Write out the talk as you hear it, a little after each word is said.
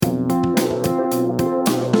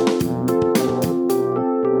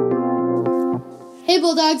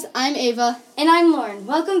Bulldogs, I'm Ava. And I'm Lauren.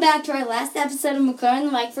 Welcome back to our last episode of McClure on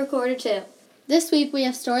the Mic for Quarter 2. This week we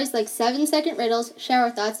have stories like 7-second riddles, shower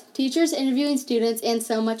thoughts, teachers interviewing students, and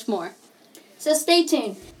so much more. So stay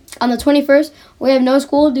tuned. On the 21st, we have no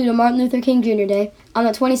school due to Martin Luther King Jr. Day. On the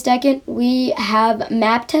 22nd, we have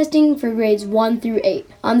map testing for grades 1 through 8.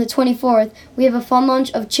 On the 24th, we have a fun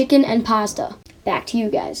lunch of chicken and pasta. Back to you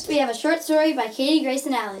guys. We have a short story by Katie, Grace,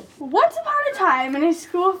 and Allie. Once upon a time in a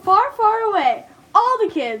school far, far away, all the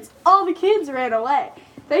kids ran away.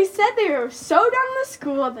 They said they were so done with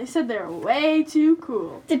school, they said they were way too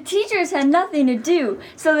cool. The teachers had nothing to do,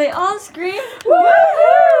 so they all screamed,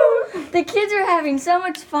 "Woohoo!" The kids were having so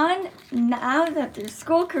much fun now that their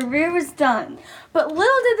school career was done. But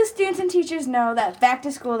little did the students and teachers know that back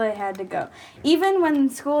to school they had to go. Even when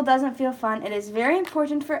school doesn't feel fun, it is very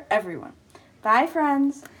important for everyone. Bye,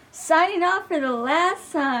 friends. Signing off for the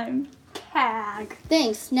last time. Tag.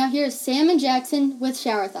 Thanks. Now here's Sam and Jackson with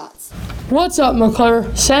shower thoughts. What's up,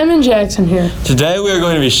 McClure? Sam and Jackson here. Today we are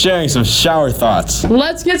going to be sharing some shower thoughts.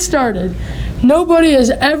 Let's get started. Nobody has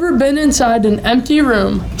ever been inside an empty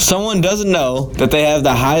room. Someone doesn't know that they have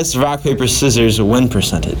the highest rock, paper, scissors win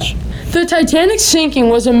percentage. The Titanic sinking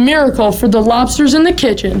was a miracle for the lobsters in the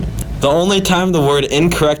kitchen. The only time the word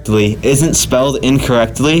incorrectly isn't spelled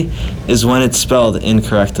incorrectly is when it's spelled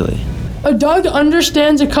incorrectly. A dog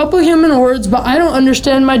understands a couple human words, but I don't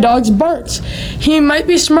understand my dog's barks. He might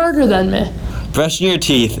be smarter than me. Brushing your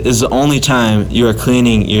teeth is the only time you are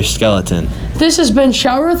cleaning your skeleton. This has been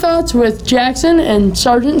Shower Thoughts with Jackson and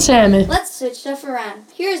Sergeant Sammy. Let's switch stuff around.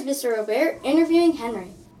 Here is Mr. Robert interviewing Henry.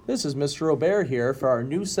 This is Mr. Robert here for our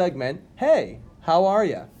new segment, Hey, How Are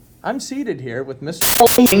Ya? I'm seated here with Mr.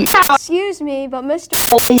 Excuse me, but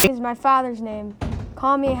Mr. is my father's name.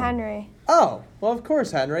 Call me Henry. Oh, well, of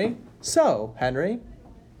course, Henry. So, Henry,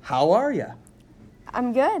 how are ya?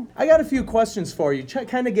 I'm good. I got a few questions for you,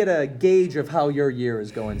 kind of get a gauge of how your year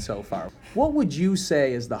is going so far. What would you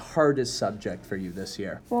say is the hardest subject for you this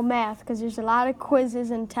year? Well, math, because there's a lot of quizzes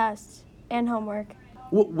and tests and homework.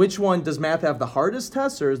 Which one, does math have the hardest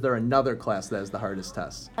tests, or is there another class that has the hardest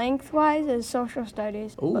tests? Lengthwise is social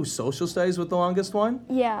studies. Oh, social studies with the longest one?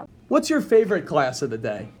 Yeah, What's your favorite class of the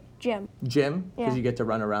day? gym. Gym? Because Yeah. you get to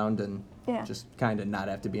run around and Yeah. just kind of not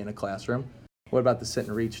have to be in a classroom. What about the sit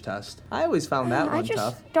and reach test? I always found that I one just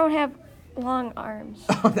tough. don't have long arms.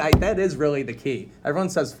 That is really the key. Everyone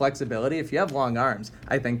says flexibility. If you have long arms,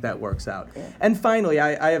 I think that works out. And finally,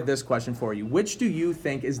 I have this question for you. Which do you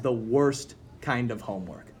think is the worst kind of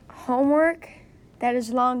homework? Homework that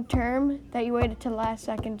is long term that you waited till last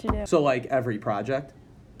second to do. So like every project?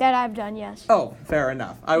 That I've done, yes. Oh, fair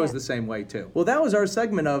enough. I was the same way too. Well, that was our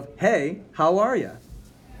segment of Hey, How Are Ya?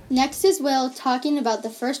 Next is Will talking about the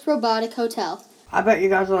first robotic hotel. I bet you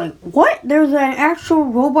guys are like, what? There's an actual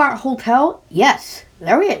robot hotel? Yes,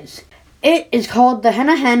 there is. It is called the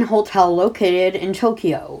Hanahan Hotel, located in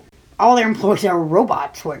Tokyo. All their employees are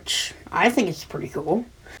robots, which I think is pretty cool.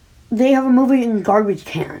 They have a moving garbage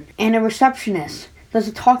can, and a receptionist that's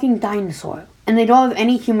a talking dinosaur. And they don't have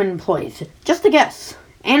any human employees. Just a guess.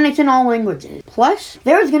 And it's in all languages. Plus,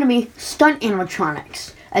 there's going to be stunt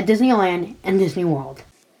animatronics at Disneyland and Disney World.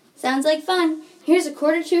 Sounds like fun. Here's a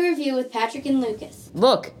Quarter 2 review with Patrick and Lucas.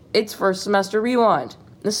 Look, it's First Semester Rewind.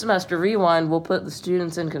 This semester Rewind will put the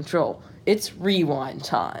students in control. It's rewind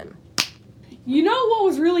time. You know what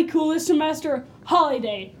was really cool this semester?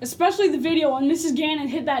 Holiday. Especially the video when Mrs. Gannon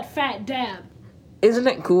hit that fat dab. Isn't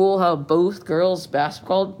it cool how both girls'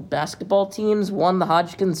 basketball teams won the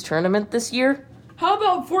Hodgkins tournament this year? How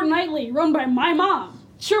about Fortnightly, run by my mom?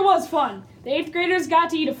 Sure was fun. The 8th graders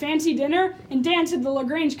got to eat a fancy dinner and dance at the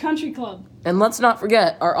LaGrange Country Club. And let's not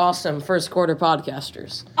forget our awesome first quarter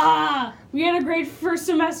podcasters. We had a great first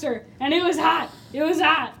semester, and it was hot. It was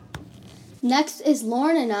hot. Next is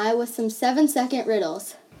Lauren and I with some 7-second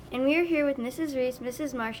riddles. And we are here with Mrs. Reese,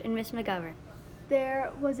 Mrs. Marsh, and Miss McGovern.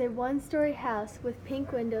 There was a one-story house with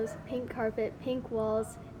pink windows, pink carpet, pink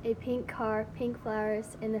walls, a pink car, pink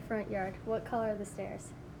flowers in the front yard. What color are the stairs?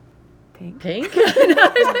 Pink?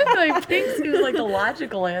 Like, pink seems like a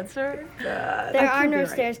logical answer. There are no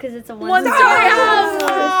stairs because it's a One-story house.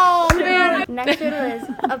 Oh, man. Next riddle is,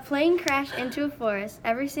 a plane crashed into a forest.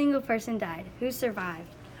 Every single person died. Who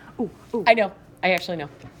survived? Ooh. I know. I actually know.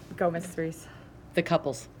 Go, Mrs. Reese. The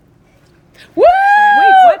couples. Woo!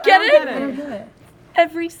 Wait, what? Get it? I don't get it.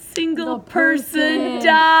 Every single person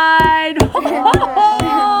died.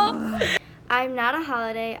 I'm not a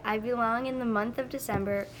holiday. I belong in the month of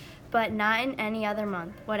December, but not in any other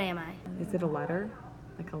month. What am I? Is it a letter?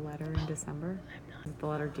 Like a letter in December? Is it the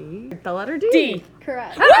letter D? The letter D. D.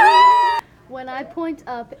 Correct. When I point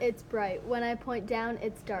up, it's bright. When I point down,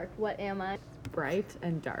 it's dark. What am I? Bright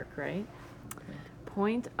and dark, right?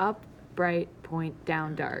 Point up, bright, point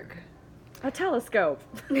down, dark. A telescope.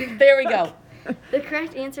 There we go. The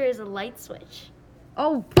correct answer is a light switch.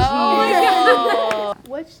 Oh,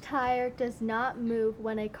 Which tire does not move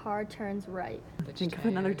when a car turns right? Think of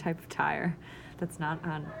another type of tire that's not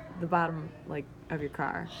on the bottom, like, of your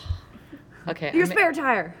car. Okay. Your spare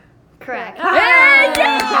tire. Correct.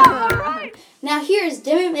 Now here's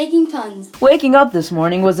Dimit making puns. Waking up this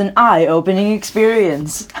morning was an eye-opening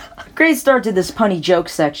experience. Great start to this punny joke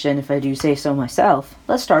section, if I do say so myself.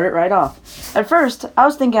 Let's start it right off. At first, I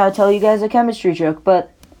was thinking I'd tell you guys a chemistry joke,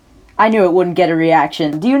 but I knew it wouldn't get a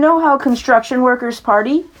reaction. Do you know how construction workers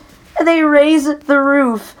party? They raise the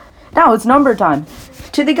roof. Now it's number time.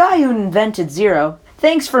 To the guy who invented zero,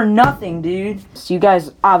 thanks for nothing, dude. So you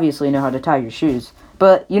guys obviously know how to tie your shoes.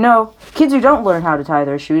 But, you know, kids who don't learn how to tie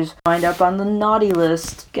their shoes wind up on the naughty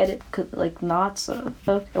list. Get it? Like knots?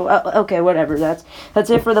 Okay, whatever. That's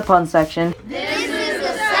it for the pun section.